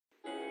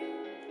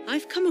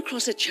I've come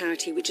across a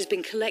charity which has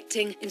been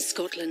collecting in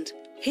Scotland.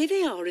 Here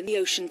they are in the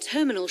Ocean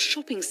Terminal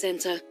shopping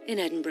centre in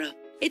Edinburgh.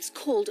 It's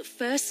called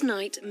First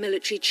Night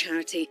Military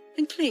Charity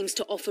and claims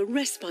to offer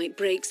respite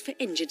breaks for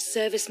injured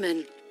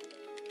servicemen.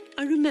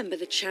 I remember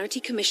the Charity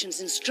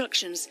Commission's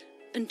instructions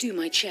and do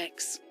my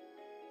checks.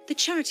 The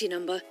charity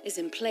number is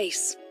in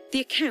place. The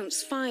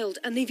account's filed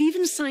and they've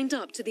even signed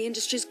up to the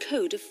industry's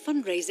code of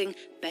fundraising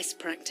best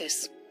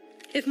practice.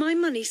 If my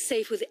money's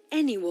safe with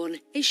anyone,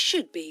 it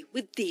should be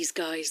with these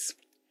guys.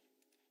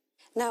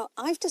 Now,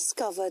 I've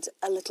discovered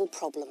a little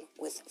problem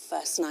with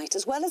First Night.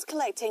 As well as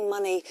collecting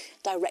money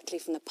directly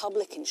from the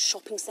public in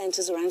shopping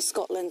centres around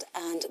Scotland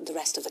and the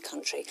rest of the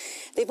country,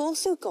 they've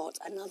also got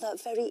another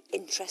very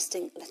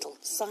interesting little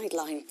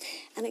sideline.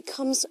 And it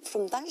comes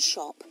from that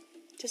shop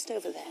just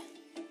over there.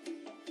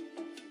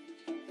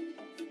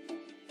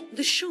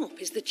 The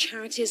shop is the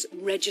charity's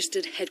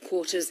registered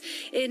headquarters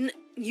in,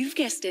 you've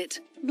guessed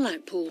it,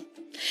 Blackpool.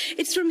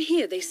 It's from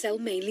here they sell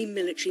mainly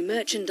military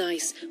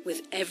merchandise,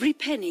 with every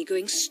penny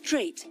going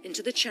straight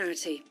into the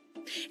charity.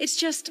 It's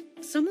just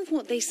some of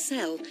what they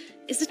sell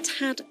is a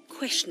tad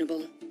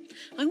questionable.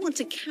 I want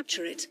to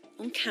capture it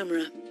on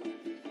camera.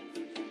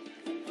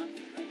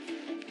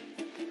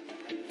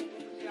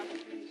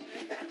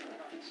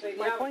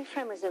 My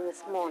boyfriend was in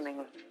this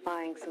morning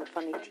buying some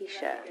funny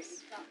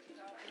T-shirts.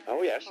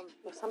 Oh, yes.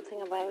 Or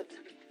something about...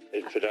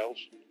 Infidels,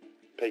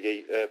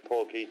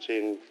 pork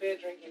eating...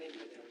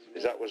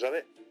 Was that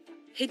it?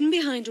 Hidden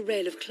behind a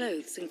rail of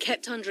clothes and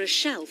kept under a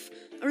shelf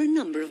are a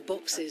number of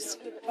boxes.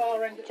 Do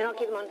you not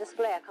keep them on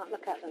display? I can't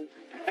look at them.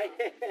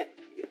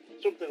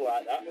 Something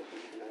like that.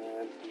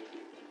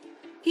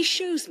 He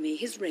shows me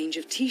his range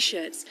of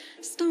T-shirts,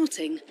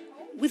 starting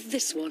with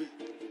this one.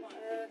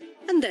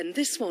 And then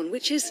this one,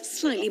 which is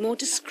slightly more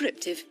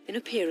descriptive in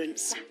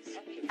appearance.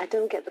 I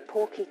don't get the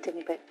pork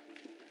eating bit.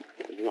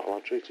 You're not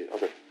allowed to eat it, are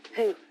they?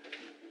 Who?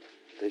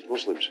 The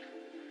Muslims.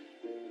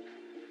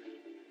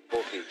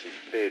 Pork eating,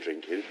 beer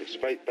drinking, it's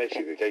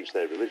basically against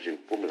their religion.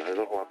 Women are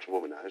not allowed to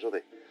womanise, are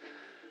they?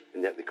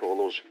 And yet they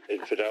call us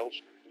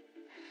infidels.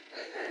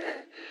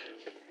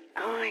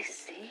 Oh, I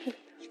see.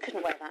 You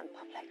couldn't wear that in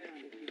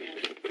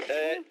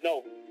public.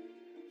 No.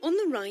 On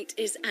the right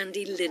is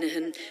Andy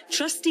Linehan,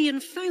 trustee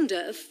and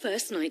founder of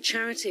First Night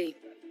Charity.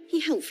 He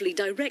helpfully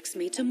directs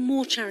me to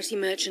more charity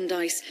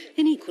merchandise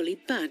in equally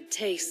bad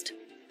taste.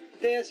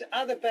 There's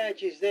other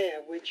badges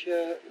there which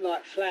are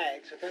like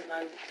flags. I don't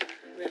know.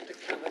 We have to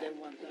cover them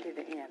one day.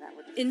 Yeah, that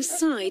would...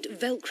 Inside,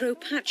 Velcro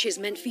patches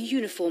meant for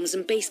uniforms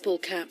and baseball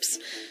caps.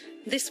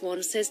 This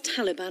one says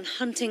Taliban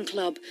Hunting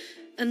Club.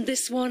 And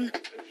this one...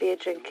 Beer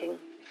drinking,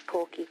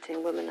 pork eating,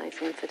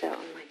 womanising infidel.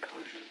 Oh my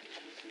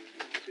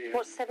God.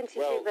 What's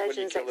 72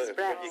 Virgins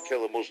Express? When you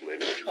kill a Muslim,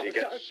 he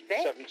gets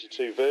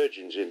 72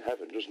 virgins in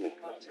heaven, doesn't he?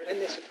 When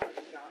they're supposed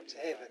to go up to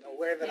heaven, or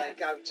wherever they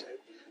go to,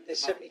 there's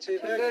 72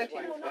 virgins.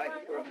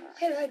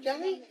 Hello,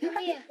 Johnny. How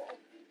are you?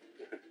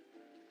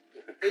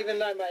 Even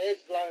though my head's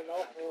blown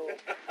off.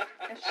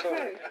 That's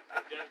true.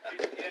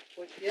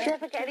 Do you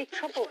ever get any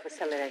trouble for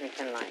selling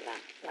anything like that?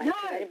 Like, No.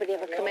 Does anybody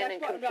ever come in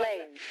and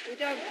complain? We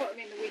don't put them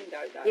in the window,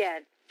 though. Yeah.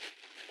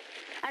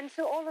 And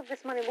so all of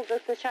this money will go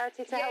to the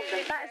charity to help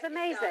them. That is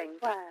amazing.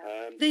 Wow.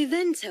 They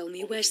then tell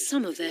me where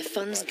some of their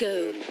funds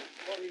go.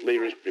 Lee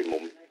Risby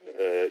mum,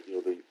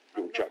 the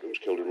young chap that was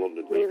killed in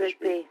London. Lee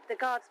Risby. The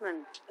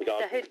guardsman. The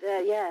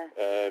guardsman.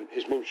 Yeah.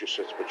 His mum's just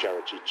set up a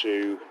charity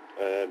to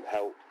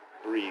help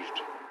bereaved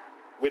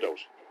widows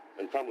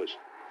and families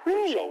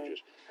Really? of soldiers.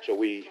 So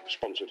we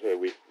sponsored her.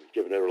 We've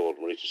given her a lot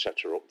of money to set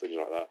her up, things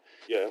like that.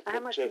 Yeah. How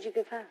much did you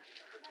give her?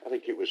 I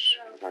think it was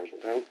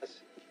 £1,000.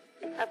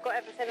 I've got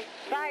everything.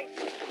 Right.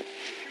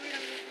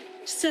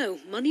 So,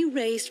 money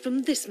raised from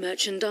this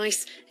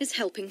merchandise is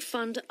helping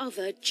fund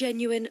other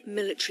genuine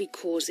military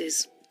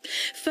causes.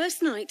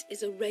 First Night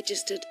is a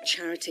registered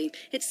charity.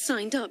 It's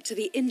signed up to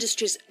the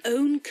industry's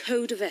own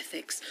code of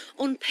ethics.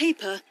 On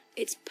paper,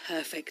 it's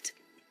perfect.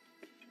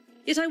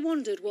 Yet I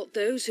wondered what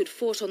those who'd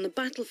fought on the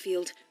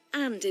battlefield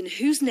and in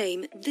whose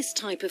name this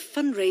type of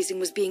fundraising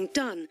was being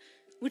done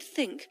would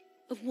think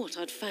of what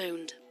I'd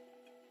found.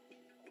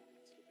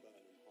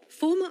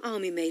 Former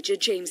Army Major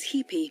James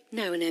Heappey,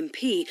 now an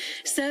MP,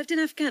 served in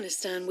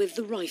Afghanistan with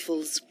the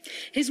Rifles.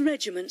 His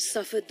regiment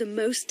suffered the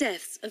most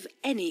deaths of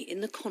any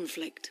in the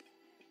conflict.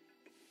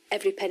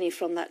 Every penny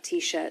from that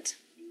T-shirt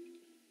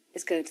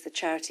is going to the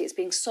charity. It's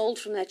being sold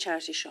from their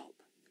charity shop.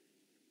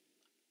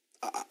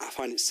 I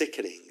find it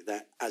sickening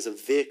that as a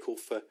vehicle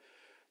for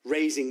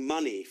raising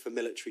money for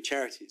military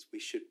charities, we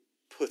should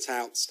put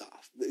out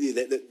stuff.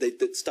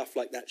 That stuff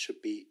like that should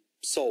be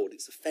sold.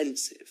 It's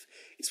offensive.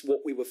 It's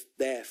what we were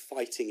there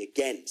fighting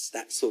against,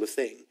 that sort of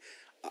thing.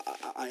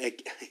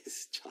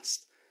 It's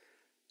just...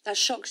 That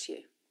shocks you?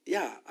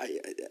 Yeah,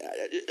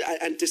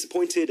 and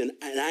disappointed and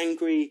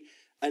angry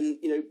and,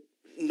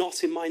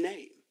 not in my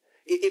name.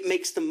 It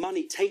makes the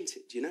money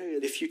tainted,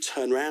 If you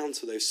turn around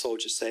to those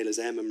soldiers, sailors,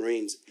 airmen,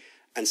 marines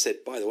and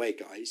said, by the way,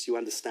 guys, you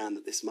understand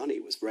that this money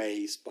was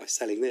raised by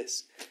selling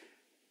this,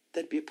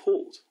 they'd be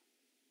appalled.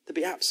 They'd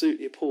be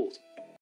absolutely appalled.